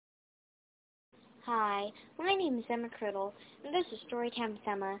Hi, my name is Emma Criddle, and this is Storytime with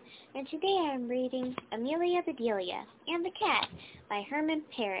Emma, and today I am reading Amelia Bedelia and the Cat by Herman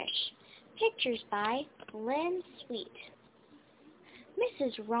Parish. Pictures by Lynne.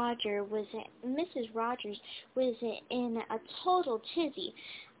 Mrs. Rogers was in a total tizzy.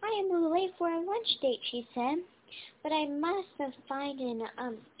 "I am late for a lunch date," she said, "but I must find an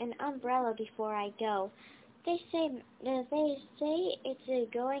umbrella before I go. They say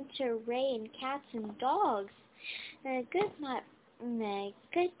it's going to rain cats and dogs." Goodbye,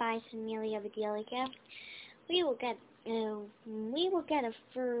 said Amelia Bedelia. We will get a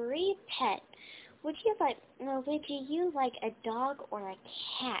furry pet. Would you like a dog or a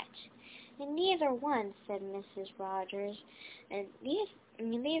cat?" "Neither one," said Mrs. Rogers.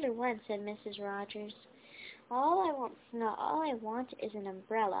 Neither one," said Mrs. Rogers. All I want is an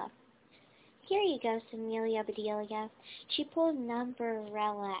umbrella." "Here you go," said Amelia Bedelia. She pulled an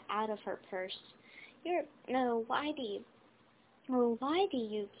umbrella out of her purse. Why do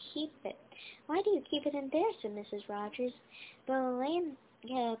you keep it? Why do you keep it in there?" said Mrs. Rogers. "Blame,"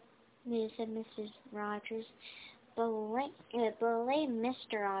 said Mrs. Rogers. "Blame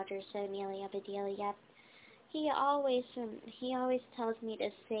Mr. Rogers," said Amelia Bedelia. He always tells me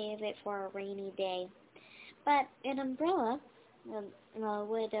to save it for a rainy day. But an umbrella would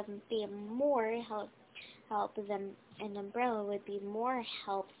be more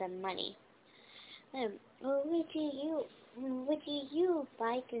help than money. Would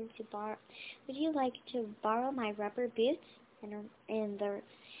you like to borrow my rubber boots and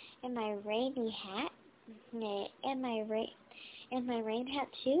my rainy hat and my rain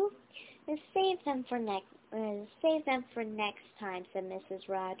hat too? Save them for next time," said Mrs.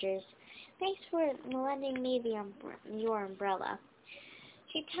 Rogers. "Thanks for lending me your umbrella."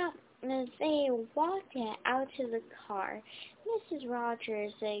 They walked out to the car. Mrs.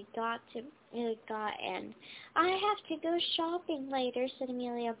 Rogers got in. "I have to go shopping later," said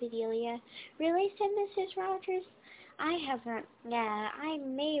Amelia Bedelia. "Really?" said Mrs. Rogers. "I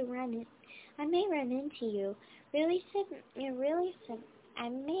may run into you." "Really?" said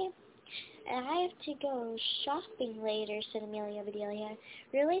 "I have to go shopping later," said Amelia Bedelia.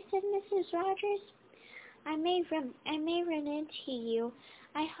 "Really?" said Mrs. Rogers. I may run into you."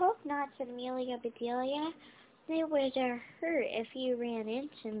 "I hope not," said Amelia Bedelia. "It would hurt if you ran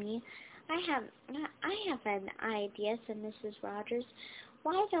into me." I have an idea," said Mrs. Rogers.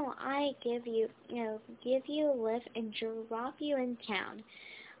 "Why don't I give you a lift and drop you in town?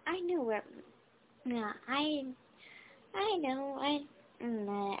 I know where. I know.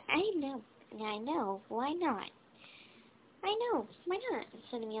 Why not?" "I know. Why not?"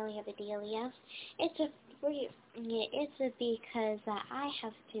 said Amelia Bedelia. It's because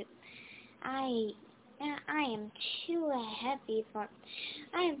I am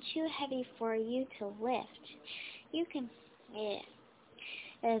too heavy for you to lift. You can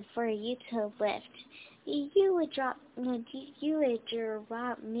for you to lift. You would drop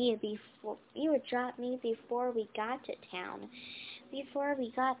me before we got to town.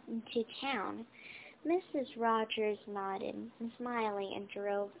 Mrs. Rogers nodded,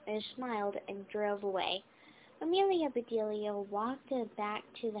 smiled and drove away. Amelia Bedelia walked back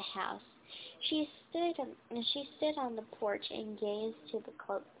to the house. She stood on the porch and gazed at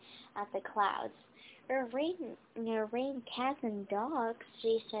the clouds. Rain cats and dogs,"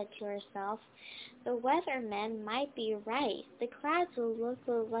 she said to herself. "The weatherman might be right. That cloud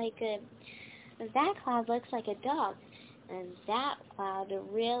looks like a dog, and that cloud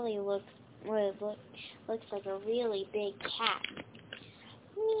really looks like a really big cat."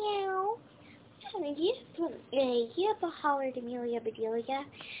 "Meow. Yip," hollered Amelia Bedelia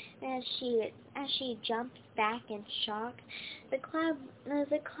as she jumped back in shock. The cloud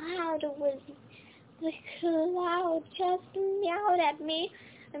just meowed at me."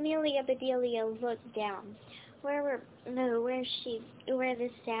 Amelia Bedelia looked down, where the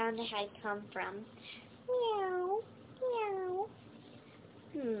sound had come from. "Meow, meow."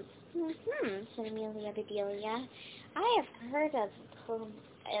 Said Amelia Bedelia. "I have heard of a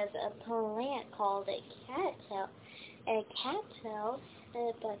plant called a cattail,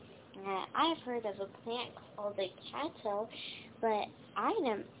 but I've heard of a plant called a cattail, but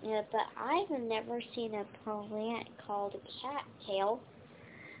I've never seen a plant called a cattail."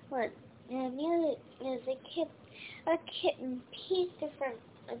 Look, Amelia is a kitten peeked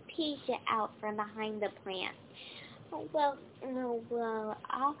out from behind the plant.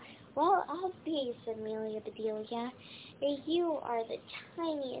 I'll be," said Amelia Bedelia. "You are the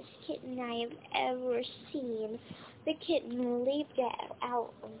tiniest kitten I have ever seen." The kitten leaped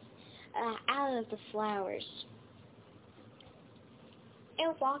out of the flowers. It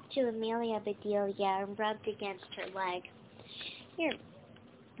walked to Amelia Bedelia and rubbed against her leg. Here,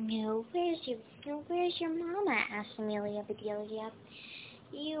 no, where's your mama? Asked Amelia Bedelia.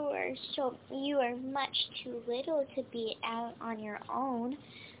 You are much too little to be out on your own.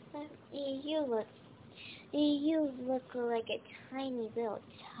 You look like a tiny little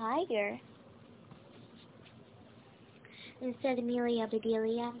tiger, said Amelia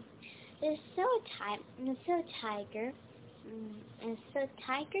Bedelia. So Tiger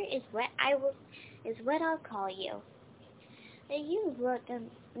is what I'll call you. You look.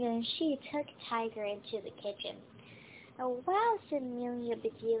 She took Tiger into the kitchen. Oh, wow, said Amelia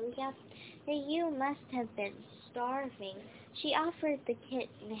Bedelia. You must have been starving. She offered the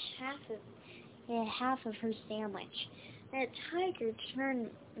kitten half of her sandwich. The Tiger turned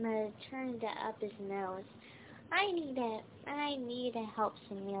up his nose. I need a help,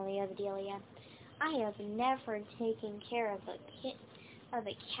 said Amelia Bedelia. I have never taken care of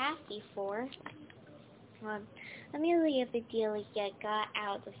a cat before. Amelia Bedelia got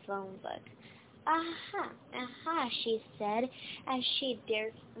out the phone book. Aha, she said as she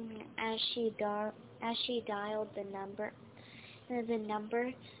dialed the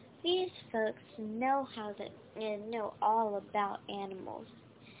number. These folks know all about animals.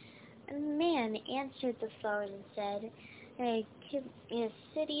 A man answered the phone and said,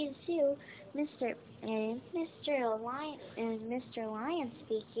 City Zoo, Mr. Lion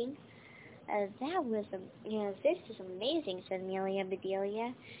speaking. This is amazing, said Amelia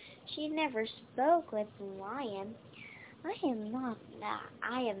Bedelia. She never spoke with a lion. I am not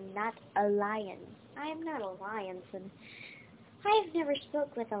a lion. I am not a lion, said. I have never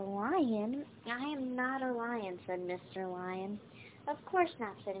spoke with a lion. I am not a lion, said Mr. Lion. Of course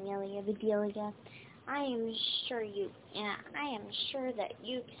not, said Amelia Bedelia. I am sure that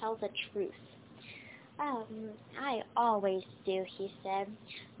you tell the truth. I always do, he said.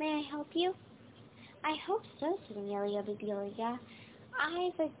 May I help you? I hope so, said Amelia Bedelia.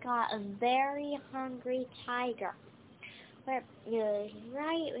 I've got a very hungry tiger. Right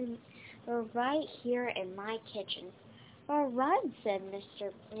here in my kitchen. Well, run, said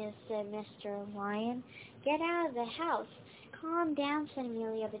Mr. Lion. Get out of the house. Calm down, said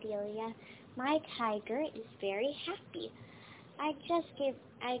Amelia Bedelia. My tiger is very happy. I just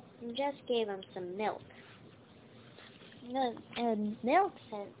gave him some milk. Milk,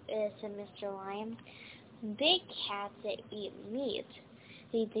 said Mr. Lion. Big cats that eat meat.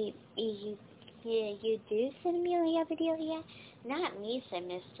 You do, said Amelia Bedelia. Not me, said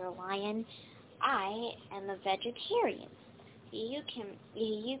Mr. Lion. I am a vegetarian. You can't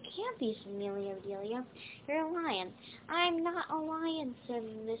be, said Amelia Bedelia. You're a lion. I'm not a lion, said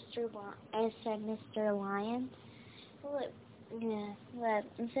Mr. Lion. Said Mr.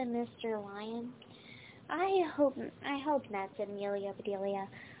 Lion. I hope not, said Amelia Bedelia.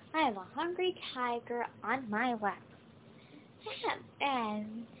 I have a hungry tiger on my lap.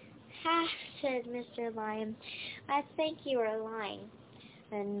 Said Mr. Lion. I think you are lying.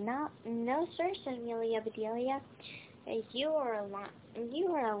 No, sir, said Amelia Bedelia. You are a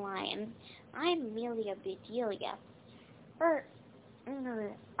lion. I'm Amelia Bedelia. Roared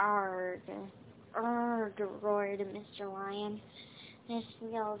Mr. Lion.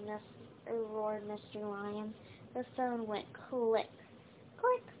 Roared Mr. Lion. The phone went click,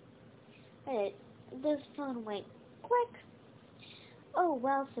 click. The phone went click. Oh,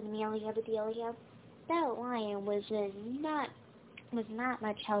 well, said Amelia Bedelia. That lion was not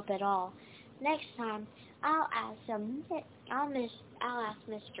much help at all. Next time, I'll ask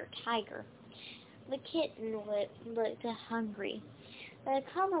Mr. Tiger. The kitten looked hungry.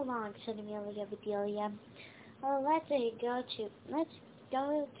 Come along, said Amelia Bedelia. Let's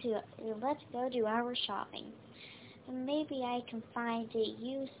go do our shopping. Maybe I can find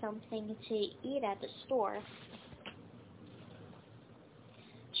you something to eat at the store.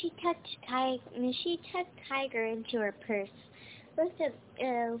 She tucked Tiger into her purse,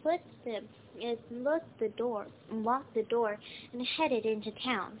 locked the door, and headed into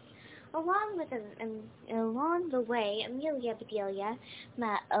town. Along the way, Amelia Bedelia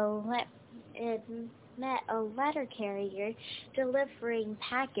met a letter carrier delivering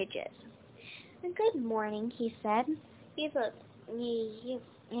packages. Good morning, he said. It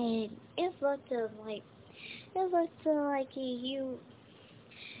looked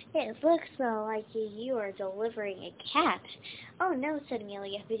like you are delivering a cat. Oh no, said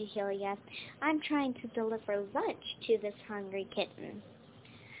Amelia Bedelia. I'm trying to deliver lunch to this hungry kitten.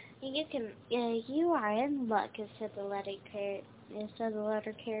 You are in luck, said the letter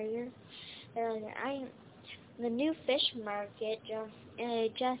carrier. The new fish market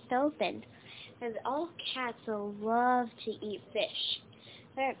just opened, and all cats love to eat fish.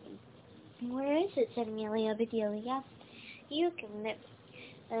 Where is it, said Amelia Bedelia. You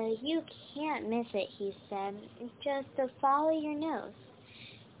can't miss it, he said. Just follow your nose.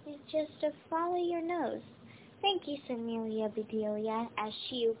 Just follow your nose. Thank you, said Amelia Bedelia, as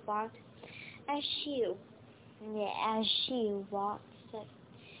she walked. As she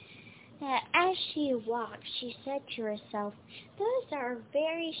walked, she said to herself, "Those are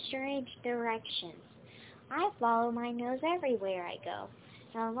very strange directions. I follow my nose everywhere I go,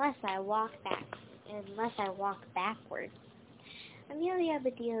 unless I walk backwards." Amelia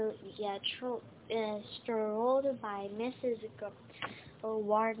Bedelia strolled by Mrs.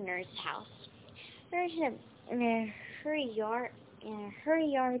 Wardner's house. Her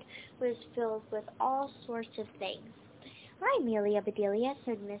yard was filled with all sorts of things. "Hi, Amelia Bedelia,"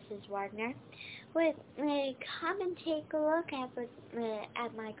 said Mrs. Wardner. "Come and take a look at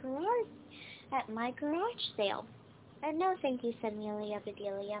my garage sale." "No, thank you," said Amelia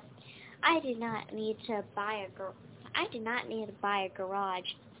Bedelia. I did not need to buy a garage.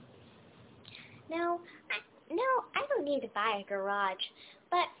 No, I don't need to buy a garage.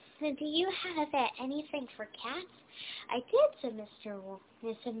 But do you have anything for cats?" "I did," said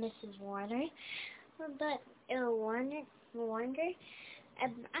Mrs. Warner. "But Warner,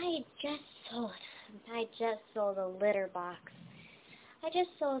 I just sold a litter box."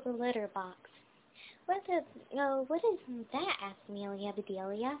 What is that?" asked Amelia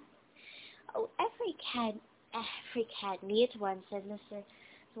Bedelia. "Oh, every cat needs one," said Mrs.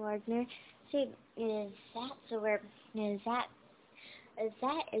 Wardner. "See,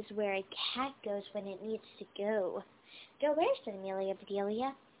 that is where a cat goes when it needs to go." "Go where?" said Amelia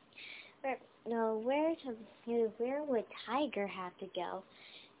Bedelia. Where would Tiger have to go?"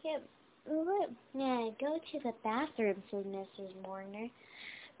 Go to the bathroom," said Mrs. Warner.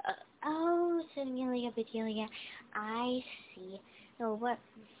 "Oh," said Amelia Bedelia, "I see. Where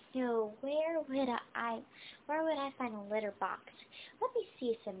would I find a litter box?" "Let me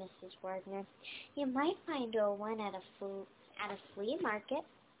see," said Mrs. Wardner. "You might find one at a flea market."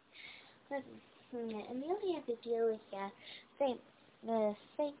 Amelia Bedelia think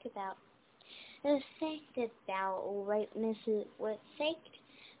about what thanked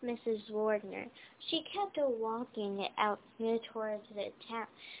Mrs. Wardner. She kept walking out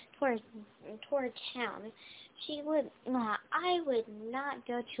toward town. "I would not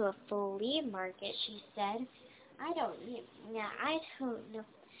go to a flea market," she said. I don't know.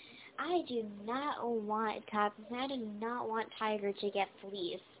 I do not want Tiger to get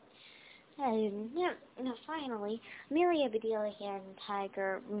fleas." Finally, Amelia Bedelia and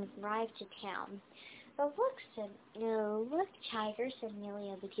Tiger arrived to town. Look, Tiger," said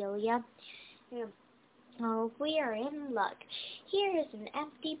Amelia Bedelia. "We are in luck. Here is an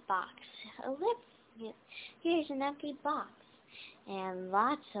empty box. Here's an empty box, and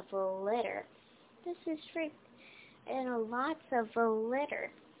lots of litter. This is free, and lots of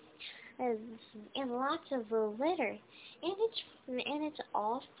litter, and it's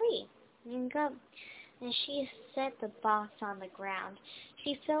all free. You can go." And she set the box on the ground.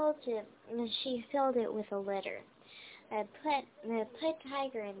 She filled it with a litter. Put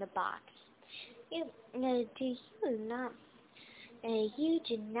Tiger in the box. You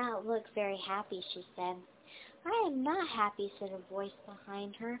do not look very happy," she said. "I am not happy," said a voice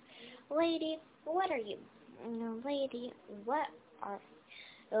behind her. Lady, what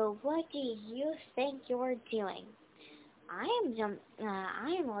do you think you're doing?" I am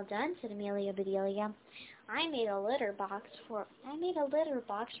all done," said Amelia Bedelia. I made a litter box for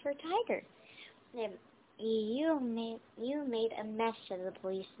Tiger." You made a mess," said the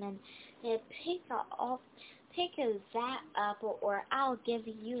policeman. Pick that up, or I'll give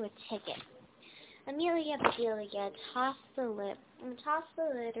you a ticket." Amelia Bedelia tossed the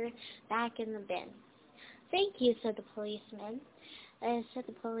litter back in the bin. "Thank you," said the policeman.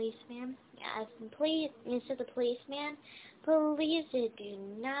 "Please do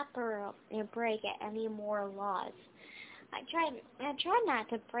not break any more laws." I try not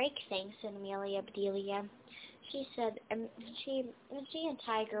to break things," said Amelia Bedelia. She and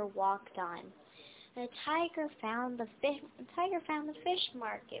Tiger walked on. Tiger found the fish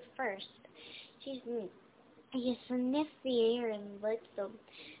market first. He sniffed the air and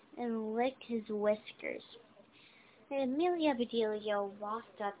licked his whiskers. Amelia Bedelia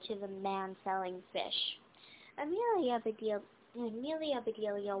walked up to the man selling fish. Amelia Bedelia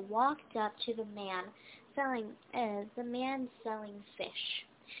walked up to the man selling fish.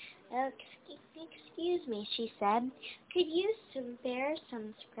 Excuse me," she said. "Could you spare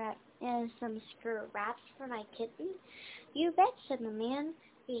some scraps for my kitten?" "You bet," said the man.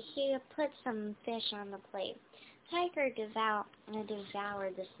 He put some fish on the plate. Tiger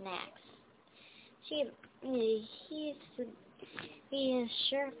devoured the snacks. He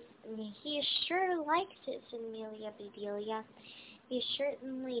sure likes it, said Amelia Bedelia. He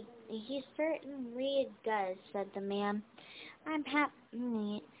certainly does, said the man. I'm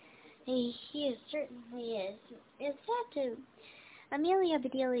happy. He certainly is. Is that a... Amelia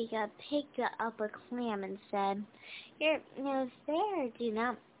Bedelia picked up a clam and said, "There do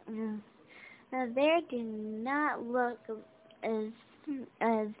not look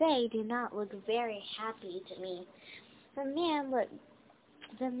they do not look very happy to me." The man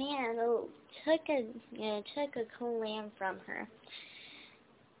took a clam from her.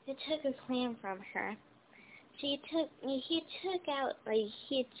 He took a clam from her. He took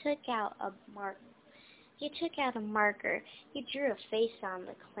out a marker. He drew a face on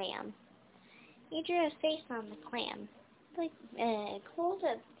the clam. Like, hold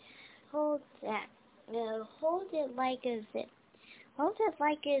it like as this.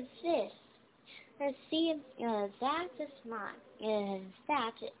 See, that's a smile.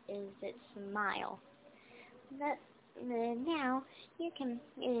 That is its smile. Now you can.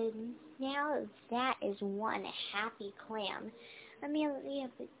 Now that is one happy clam.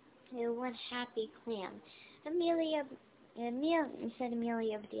 One happy clam. Said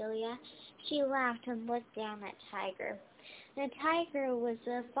Amelia Bedelia. She laughed and looked down at Tiger. The tiger was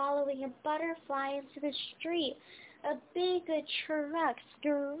following a butterfly into the street. A big truck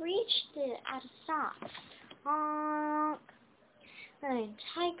screeched at a stop. Honk! The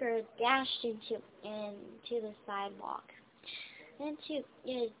tiger dashed into the sidewalk.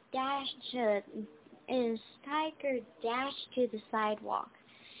 Tiger dashed to the sidewalk.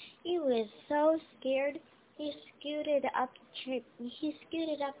 He was so scared. He scooted up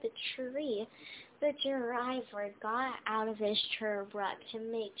the tree. The driver got out of his truck to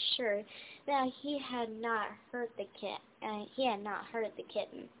make sure that he had not hurt the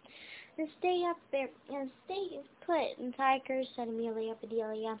kitten. Stay up there and stay put, Tiger, said Amelia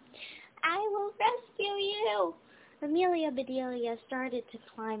Bedelia. I will rescue you. Amelia Bedelia started to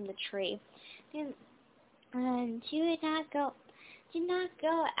climb the tree. And do not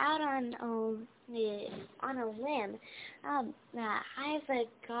go out on a limb. I've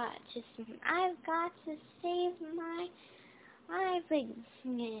got to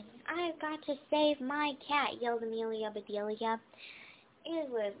save my cat, yelled Amelia Bedelia.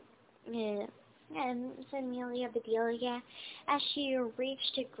 Said Amelia Bedelia, as she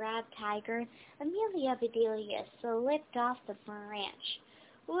reached to grab Tiger. Amelia Bedelia slipped off the branch.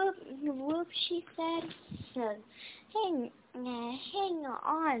 Whoop, whoop, she said. Hang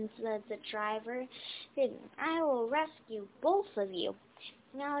on, said the driver. I will rescue both of you.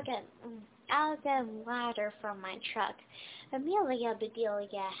 I'll get a ladder from my truck. Amelia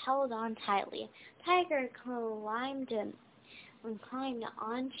Bedelia held on tightly. Tiger climbed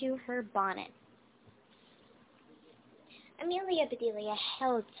onto her bonnet. Amelia Bedelia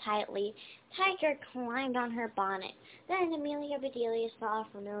held tightly. Tiger climbed on her bonnet. Then Amelia Bedelia saw a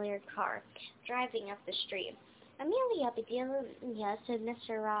familiar car driving up the street. Amelia Bedelia, said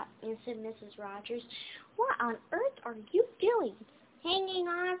Mrs. Rogers. What on earth are you doing? Hanging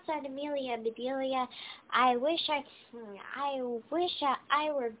on, said Amelia Bedelia. I wish I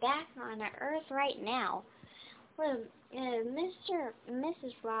were back on Earth right now. Well,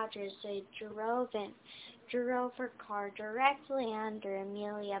 Mrs. Rogers drove her car directly under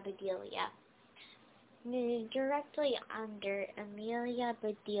Amelia Bedelia. Let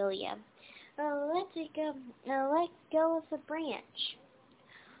go of the branch.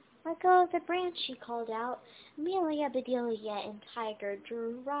 Let go of the branch, she called out. Amelia Bedelia and Tiger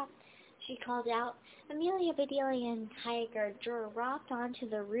dropped. She called out. Amelia Bedelia and Tiger dropped onto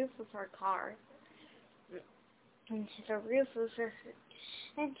the roof of her car. Into the roof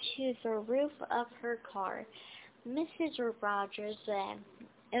of her car. Mrs. Rogers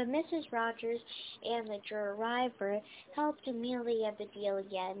and the driver helped Amelia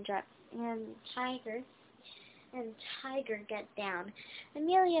Bedelia and Tiger get down.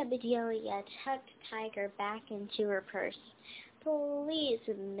 Amelia Bedelia tucked Tiger back into her purse. Please,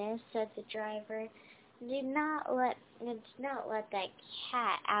 miss, said the driver, do not let that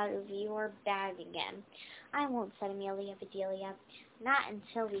cat out of your bag again. I won't, said Amelia Bedelia. Not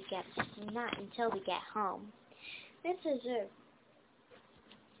until we get home.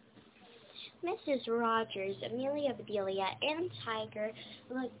 Mrs. Rogers, Amelia Bedelia, and Tiger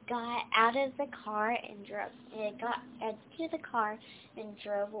got out of the car and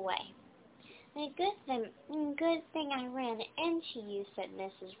drove away. Good thing I ran into you, said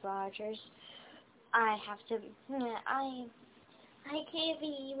Mrs. Rogers. I gave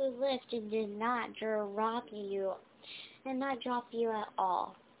you a lift and did not drop you, at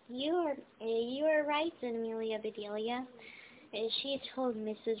all. You are right, said Amelia Bedelia. She told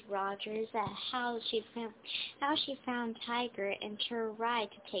Mrs. Rogers that how she found Tiger and tried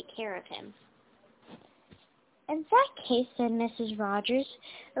to take care of him. In that case, said Mrs. Rogers,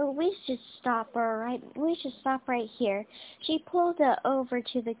 we should stop right here. She pulled over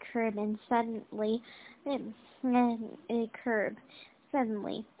to the curb and suddenly,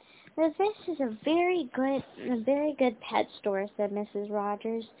 suddenly. This is a very good pet store, said Mrs.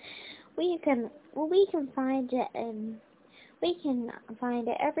 Rogers. We can find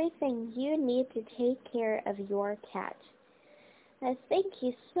everything you need to take care of your cat. Thank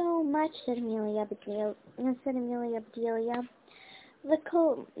you so much, said Amelia Bedelia. The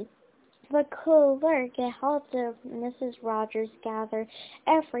clerk helped Mrs. Rogers gather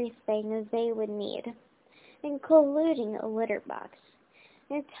everything they would need, including a litter box.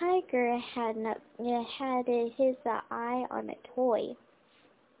 The Tiger had his eye on a toy.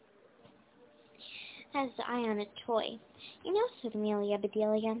 You know, said Amelia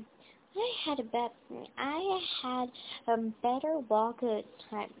Bedelia, I had a better walk a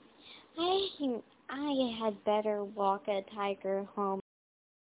time. I had better walk a Tiger home.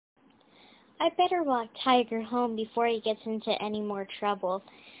 I better walk Tiger home before he gets into any more trouble.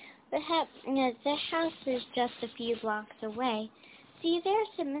 The house is just a few blocks away. See there,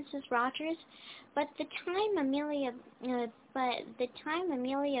 said Mrs. Rogers. But the time Amelia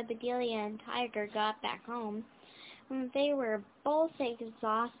Bedelia and Tiger got back home, they were both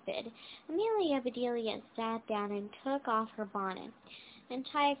exhausted. Amelia Bedelia sat down and took off her bonnet, and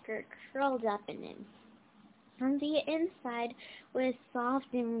Tiger curled up in it. On the inside was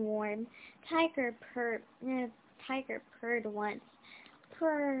soft and warm. Tiger purred once.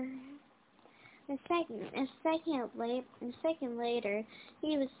 Purr. A second later,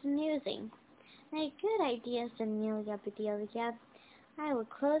 he was snoozing. A good idea, said Amelia Bedelia. I will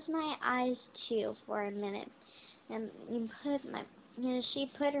close my eyes too for a minute. And she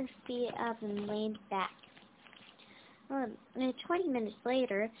put her feet up and leaned back. 20 minutes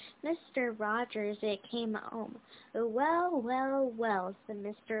later, Mr. Rogers came home. Well, said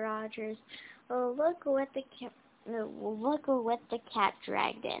Mr. Rogers. Look what the cat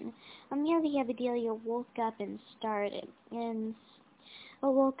dragged in. Amelia Bedelia woke up with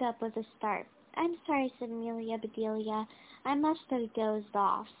a start. I'm sorry, said Amelia Bedelia. I must have dozed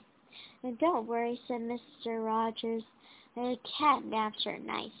off. Don't worry, said Mr. Rogers. Cat naps are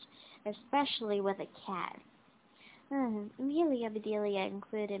nice, especially with a cat. Amelia Bedelia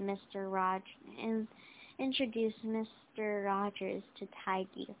included Mr. Rogers and introduced Mr. Rogers to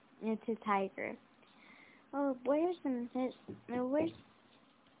Tiger. Oh, where's Say,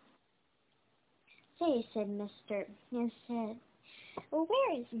 said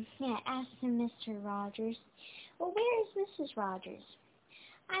where is, asked Mr. Rogers. Well, where is Mrs. Rogers?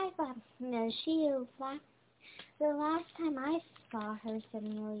 I thought, the last time I saw her, said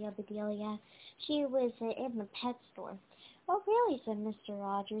Amelia Bedelia, she was in the pet store. Oh, really, said Mr.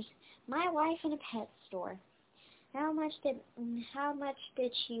 Rogers. My wife in a pet store. How much did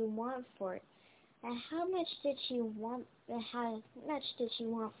she want for it? How much did she want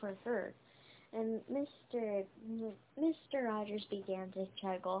for her? And Mr. Rogers began to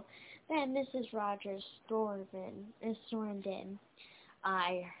chuckle. Then Mrs. Rogers stormed in.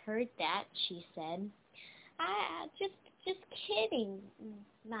 I heard that, she said. Just kidding,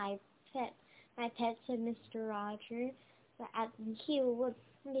 my pet, said Mr. Rogers.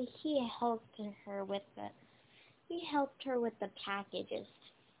 He helped her with the packages.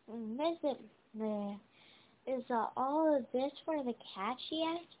 Is all of this for the cat, she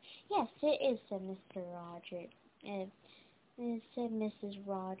asked. Yes, it is, said Mr. Rogers. Said Mrs.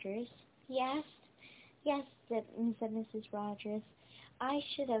 Rogers. He asked. Yes, said Mrs. Rogers. I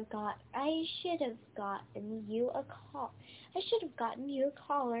should have gotten you a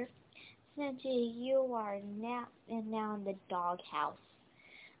collar since you are now in the doghouse.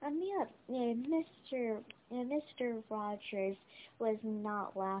 Mr. Rogers was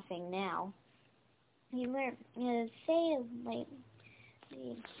not laughing now. He learned,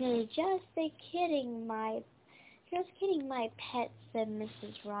 just kidding, my pet, said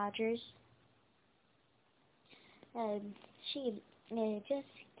Mrs. Rogers. Just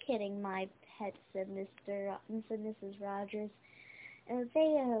kidding, my pet, said Mrs. Rogers. They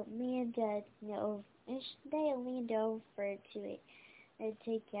leaned over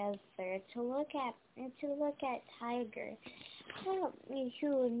together to look at Tiger. Who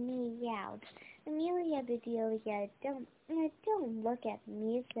meowed. Amelia Bedelia, don't look at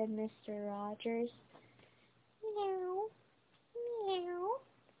me, said Mr. Rogers. Meow, Meow.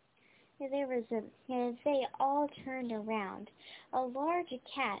 There was as they all turned around, a large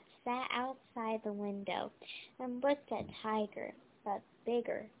cat sat outside the window and looked at Tiger, but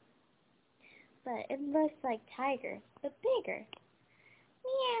bigger. But it looked like Tiger, but bigger.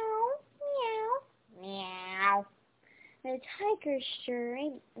 Meow, meow, meow. The tiger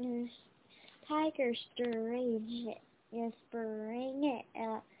sprang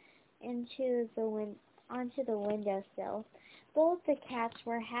onto the windowsill. Both the cats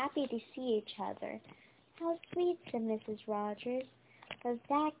were happy to see each other. How sweet, said Mrs. Rogers. But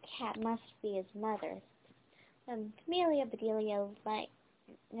that cat must be his mother. Amelia Bedelia let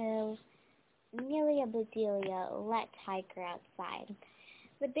Tiger outside.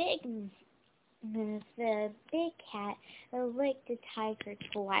 The big cat licked the tiger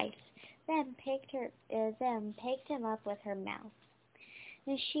twice, then picked him up with her mouth.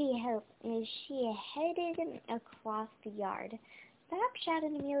 And she headed across the yard. Stop,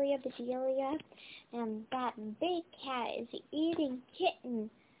 shouted Amelia Bedelia. That big cat is eating kitten.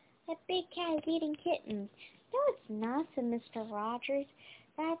 That big cat is eating kitten. No, it's not, said Mr. Rogers.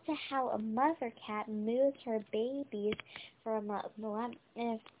 That's how a mother cat moves her babies from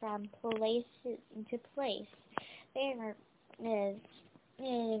place to place. From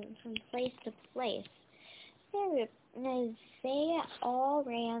place to place. They all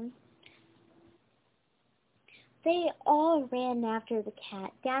ran after the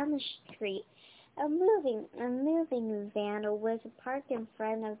cat down the street. A moving van was parked in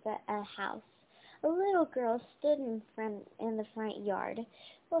front of a house. A little girl stood in the front yard.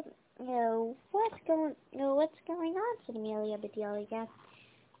 Well, what's going on? Said Amelia Bedelia.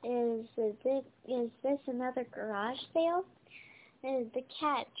 Is this another garage sale? The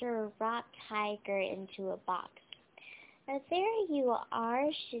cat dropped Tiger into a box. There you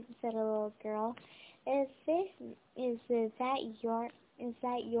are, said a little girl. Is that your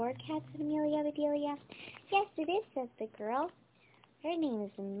cat, said Amelia Bedelia? Yes, it is, said the girl. Her name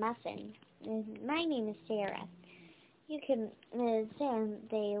is Muffin. My name is Sarah. You can. Then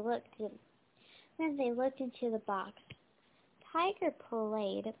they looked into the box. Tiger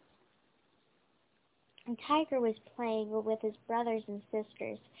was playing with his brothers and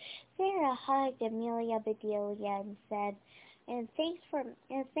sisters. Sarah hugged Amelia Bedelia and said, "And thanks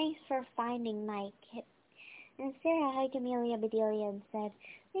for finding my kitten." And Sarah hugged Amelia Bedelia and said,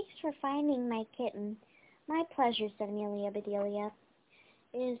 "Thanks for finding my kitten." "My pleasure," said Amelia Bedelia.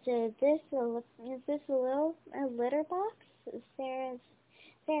 Is this a litter box?" Sarah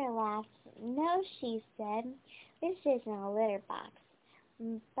laughed. "No," she said, "this isn't a litter box.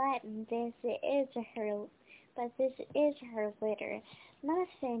 But this is her litter.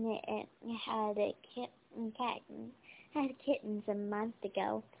 Muffin had kittens a month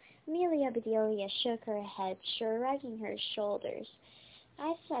ago." Amelia Bedelia shook her head, shrugging her shoulders.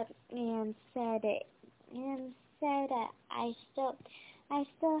 I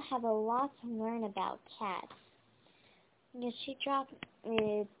still have a lot to learn about cats. She dropped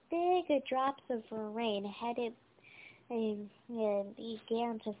big drops of rain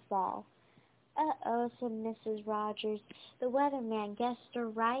began to fall. "Uh-oh," said Mrs. Rogers. "The weatherman guessed her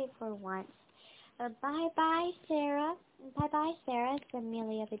right for once." Bye-bye, Sarah. Bye-bye, Sarah, said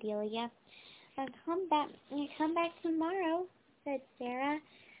Amelia Bedelia. Come back tomorrow, said Sarah.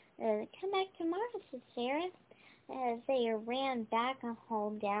 Come back tomorrow, said Sarah. They ran back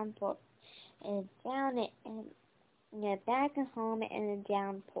home back home in a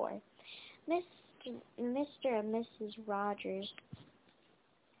downpour. Mr. and Mrs. Rogers.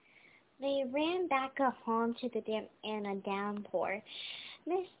 They ran back home in a downpour.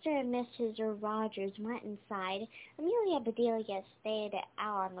 Mr. and Mrs. Rogers went inside. Amelia Bedelia stayed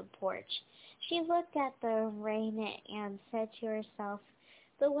out on the porch. She looked at the rain and said to herself,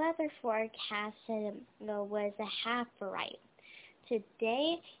 the weather forecast was half right.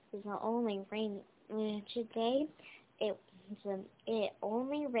 Today is only rain. Today it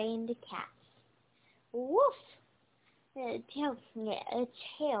only rained cats. Woof! A tail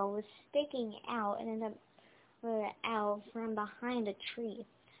was sticking out out from behind a tree.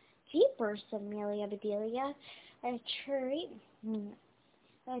 Jeepers, said Amelia Bedelia. A tree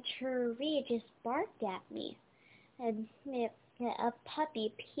just barked at me. A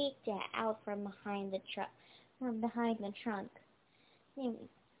puppy peeked out from behind the trunk.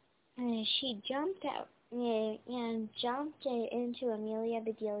 She jumped out and jumped into Amelia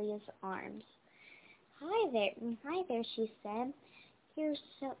Bedelia's arms. Hi there, she said. You're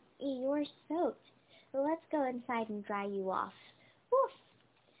soaked. Well, let's go inside and dry you off. Woof!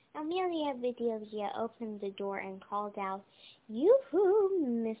 Amelia Bedelia opened the door and called out, Yoo-hoo,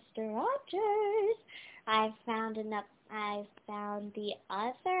 Mr. Rogers! I've found I found the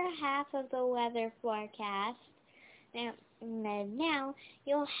other half of the weather forecast. Now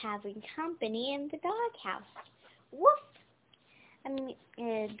you'll have company in the doghouse. Woof!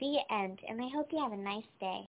 The end, and I hope you have a nice day.